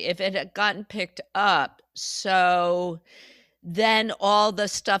say. If it had gotten picked up, so then all the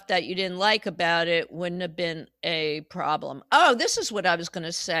stuff that you didn't like about it wouldn't have been a problem. Oh, this is what I was going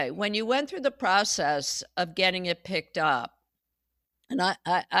to say. When you went through the process of getting it picked up, and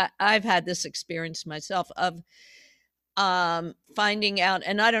I've had this experience myself of finding out,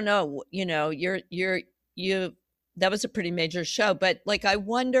 and I don't know, you that was a pretty major show, but like I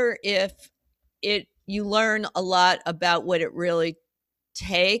wonder if you learn a lot about what it really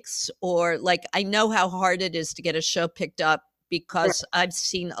takes, or like I know how hard it is to get a show picked up because I've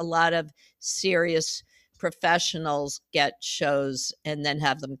seen a lot of serious professionals get shows and then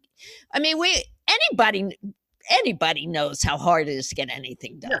have them. I mean, we anybody knows how hard it is to get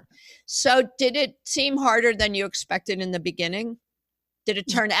anything done. So, did it seem harder than you expected in the beginning? Did it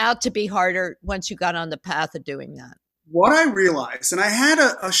turn out to be harder once you got on the path of doing that? What I realized, and I had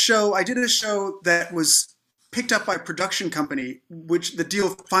a show, I did a show that was picked up by a production company, which the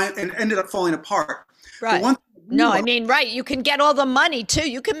deal and ended up falling apart. But Right. one No, I mean, right. You can get all the money too.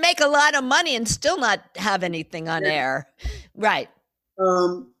 You can make a lot of money and still not have anything on air. Right.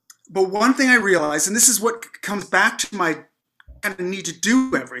 but one thing I realized, and this is what comes back to my kind of need to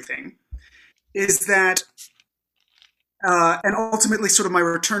do everything, is that, and ultimately sort of my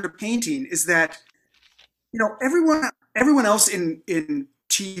return to painting, is that, everyone else in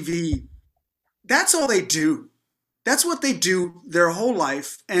TV, that's all they do. That's what they do their whole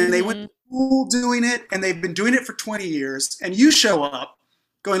life, and they went Hmm. to school doing it, and they've been doing it for 20 years. And you show up,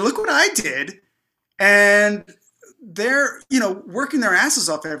 going, "Look what I did," and they're working their asses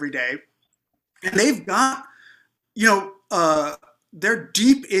off every day, and they've got they're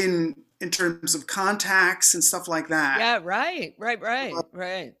deep in terms of contacts and stuff like that. Yeah. Right. Right. Right.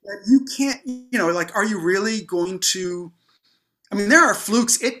 Right. That you can't, like, are you really going to? I mean, there are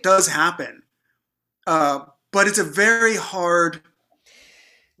flukes. It does happen, but it's a very hard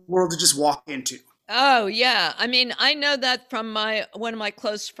world to just walk into. Oh yeah. I mean, I know that from my one of my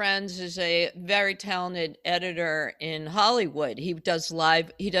close friends is a very talented editor in Hollywood. He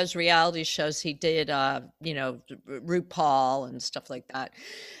does reality shows. He did RuPaul and stuff like that.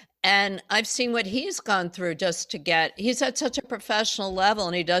 And I've seen what he's gone through just to get he's at such a professional level,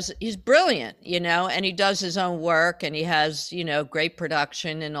 and he's brilliant, and he does his own work, and he has, great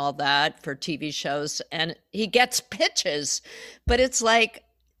production and all that for TV shows, and he gets pitches, but it's like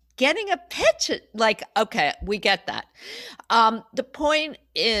getting a pitch, like, okay, we get that. The point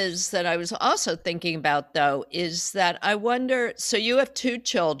is that I was also thinking about, though, is that I wonder, so you have two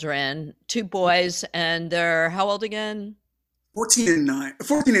children, two boys, and they're how old again? 14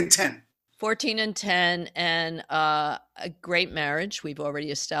 and 10. 14 and 10, and a great marriage. We've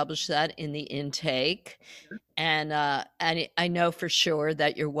already established that in the intake. And I know for sure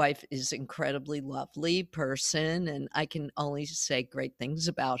that your wife is incredibly lovely person, and I can only say great things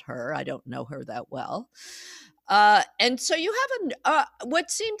about her. I don't know her that well. And so you have what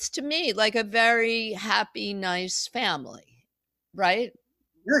seems to me like a very happy, nice family, right?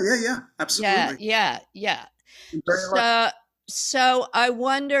 Yeah, Yeah, absolutely. yeah, yeah. I'm very lucky. So I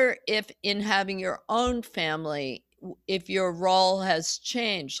wonder if in having your own family, if your role has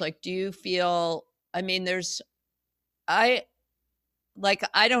changed. Like, do you feel, I mean, I,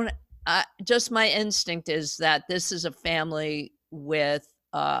 I don't, just my instinct is that this is a family with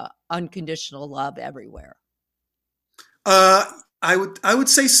unconditional love everywhere. Uh, I would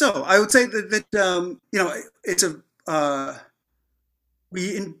say so. I would say that it's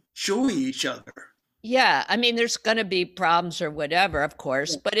we enjoy each other. Yeah, I mean, there's going to be problems or whatever, of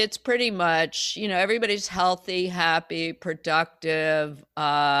course, but it's pretty much, everybody's healthy, happy, productive.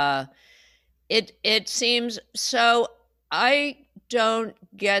 It seems so. I don't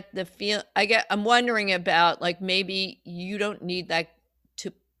get the feel. I'm wondering about, like, maybe you don't need that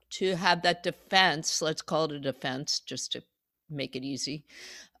to have that defense. Let's call it a defense, just to make it easy,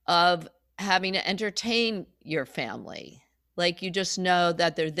 of having to entertain your family. Like, you just know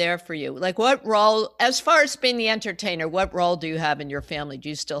that they're there for you. Like, what role, as far as being the entertainer, what role do you have in your family? Do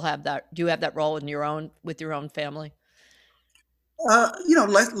you still have that? Do you have that role in your own with your own family?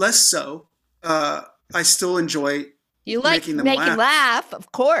 Less so. Uh, I still enjoy You like making them making laugh. laugh,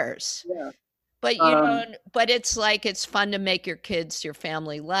 of course, Yeah. but you Um, don't. But it's like it's fun to make your kids, your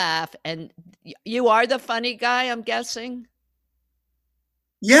family laugh, and you are the funny guy, I'm guessing.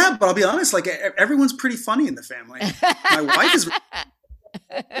 yeah, but I'll be honest. Like, everyone's pretty funny in the family. My wife is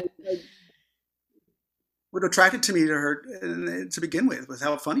what attracted to me to her to begin with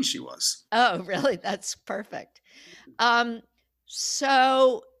how funny she was. Oh, really? That's perfect. Um,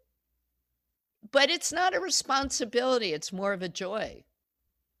 so, but it's not a responsibility, it's more of a joy,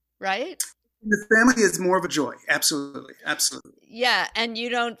 right? The family is more of a joy. Absolutely, absolutely. Yeah, and you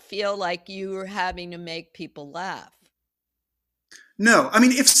don't feel like you're having to make people laugh, No, I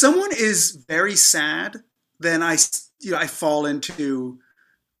mean, if someone is very sad, then I fall into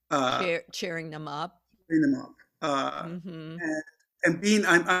uh, cheering them up. bring them up. Mhm. And, and being,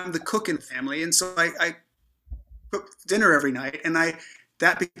 I'm the cook in the family, and so I cook dinner every night, and I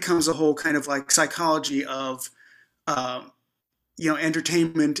that becomes a whole kind of like psychology of um,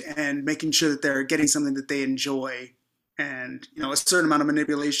 entertainment and making sure that they're getting something that they enjoy, and a certain amount of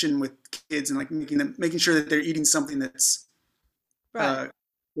manipulation with kids, and like making sure that they're eating something that's Right. uh,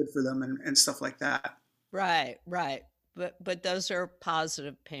 good for them, and stuff like that. Right, right. But those are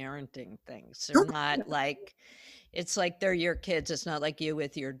positive parenting things. They're No, not like it's like they're your kids. It's not like you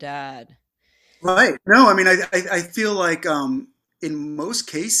with your dad. right. No, I mean, I feel like in most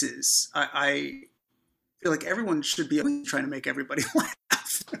cases, I feel like everyone should be trying to make everybody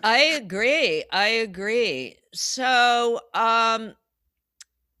laugh. I agree. I agree. So,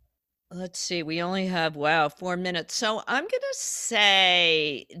 let's see. We only have, wow, 4 minutes. So I'm gonna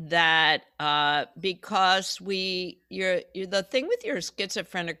say that because you're the thing with your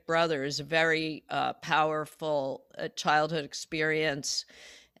schizophrenic brother is a very powerful childhood experience,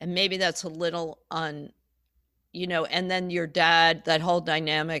 and maybe that's a little and then your dad, that whole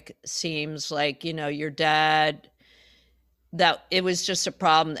dynamic seems like, your dad, that it was just a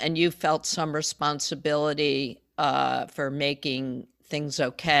problem and you felt some responsibility for making things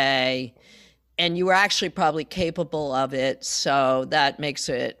okay. And you were actually probably capable of it. So that makes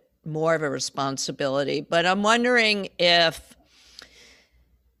it more of a responsibility. But I'm wondering if,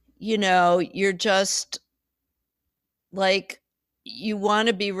 you're just like, you want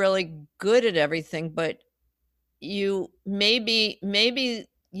to be really good at everything, but you maybe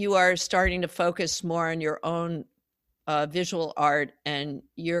you are starting to focus more on your own visual art and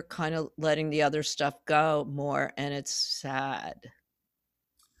you're kind of letting the other stuff go more and it's sad.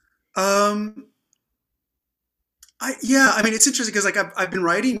 Um, yeah, I mean, it's interesting because like I've been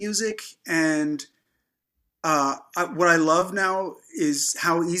writing music, and what I love now is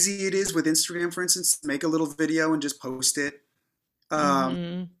how easy it is with Instagram, for instance, to make a little video and just post it. Um,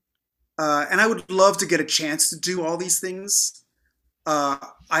 Hmm. and I would love to get a chance to do all these things. Uh,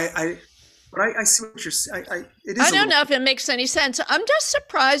 I but I see what you're saying. It I is a don't little. know if it makes any sense. I'm just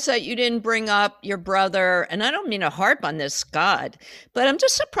surprised that you didn't bring up your brother, and I don't mean to harp on this, God, but I'm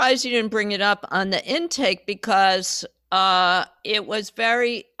just surprised you didn't bring it up on the intake because it was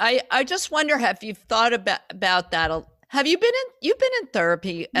very. I just wonder if you've thought about that. Have you been in? You've been in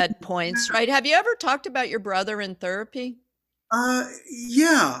therapy at points, right? Have you ever talked about your brother in therapy?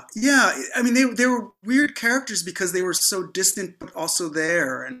 Yeah, yeah. I mean, they were weird characters because they were so distant, but also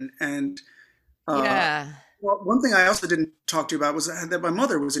there. And uh, Yeah. well, one thing I also didn't talk to you about was that my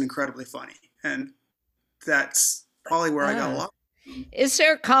mother was incredibly funny, and that's probably where I got a Ah. lot from. Is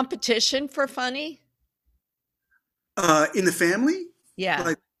there a competition for funny? In the family. Yeah.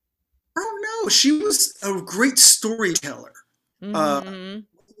 Like, I don't know. She was a great storyteller. Uh, Mhm.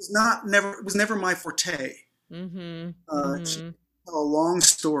 it was never my forte. Mhm. She Mhm. had a long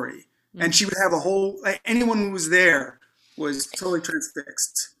story, and she Mhm. would have a whole. Like, anyone who was there was totally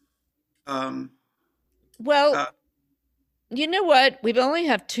transfixed. Um, Well, uh, you know what? We've only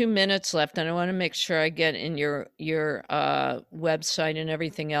have 2 minutes left, and I wanna make sure I get in your, website and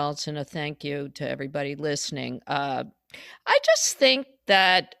everything else, and a thank you to everybody listening. I just think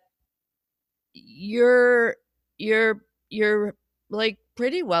that you're you're like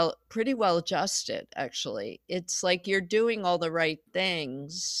pretty well adjusted actually. It's like you're doing all the right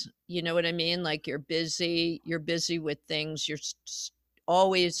things. You know what I mean? Like you're busy with things.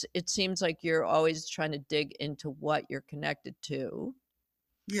 Always it seems like you're always trying to dig into what you're connected to.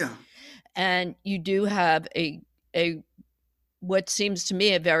 yeah, And you do have a what seems to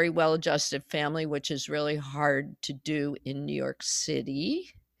me a very well adjusted family, which is really hard to do in New York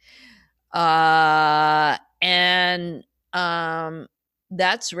City. And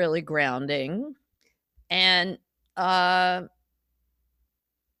that's really grounding. And uh,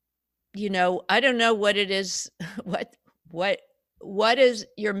 I don't know what it is. what what what is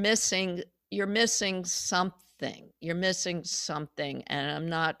you're missing? You're missing something. You're missing something, and I'm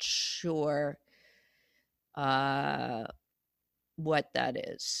not sure uh, what that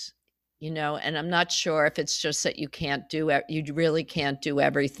is. And I'm not sure if it's just that you really can't do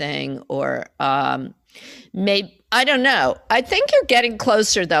everything, or maybe I don't know. I think you're getting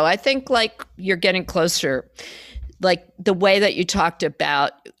closer though. I think like you're getting closer. Like the way that you talked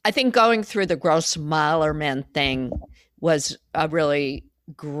about, I think going through the Gross Malerman thing was a really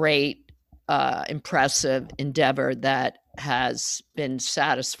great, impressive endeavor that has been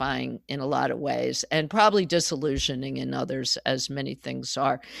satisfying in a lot of ways and probably disillusioning in others, as many things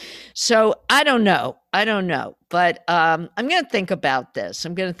are. So I don't know. I don't know. But I'm going to think about this.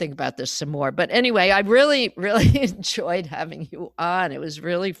 I'm going to think about this some more. But anyway, I really, really enjoyed having you on. It was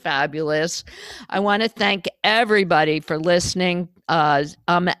really fabulous. I want to thank everybody for listening.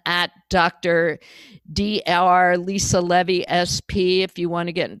 I'm at Dr. Dr. Lisa Levy SP if you want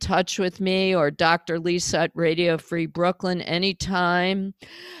to get in touch with me, or Dr. Lisa at Radio Free Brooklyn anytime.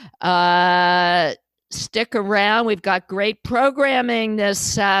 Uh, Stick around. We've got great programming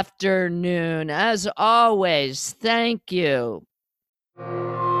this afternoon. As always, thank you.